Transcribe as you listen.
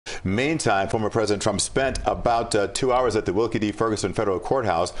Meantime, former President Trump spent about 2 hours at the Wilke Fergeson Federal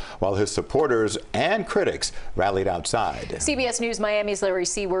Courthouse while his supporters and critics rallied outside. CBS News Miami's Larry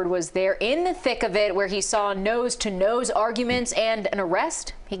Seward was there in the thick of it, where he saw nose-to-nose arguments and an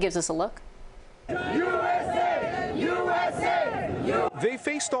arrest. He gives us a look. USA! USA! They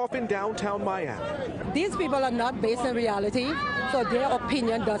faced off in downtown Miami. These people are not based in reality, so their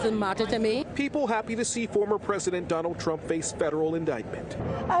opinion doesn't matter to me. People happy to see former President Donald Trump face federal indictment.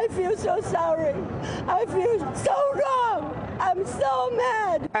 I feel so sorry. I feel so wrong. I'm so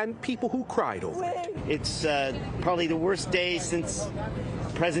mad. And people who cried over it. It's probably the worst day since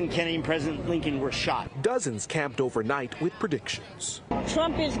President Kennedy and President Lincoln were shot. Dozens camped overnight with predictions.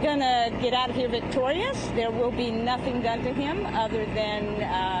 Trump is going to get out of here victorious. There will be nothing done to him other than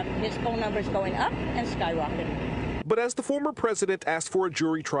his phone numbers going up and skyrocketing. But as the former president asked for a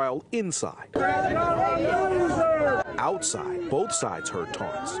jury trial inside, outside, both sides heard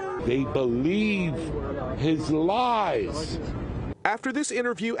taunts. They believe his lies. After this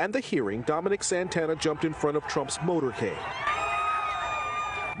interview and the hearing, Dominic Santana jumped in front of Trump's motorcade.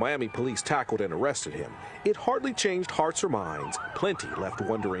 Miami police tackled and arrested him. It hardly changed hearts or minds. Plenty left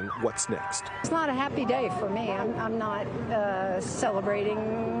wondering what's next. It's not a happy day for me. I'm not celebrating.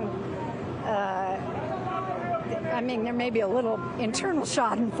 I mean, there may be a little internal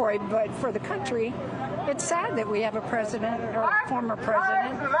schadenfreude, but for the country, it's sad that we have a president or a former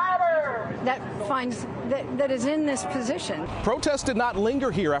president that is in this position. Protests did not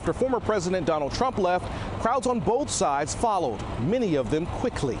linger here after former President Donald Trump left. Crowds on both sides followed, many of them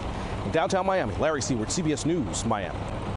quickly. In downtown Miami, Larry Seward, CBS News, Miami.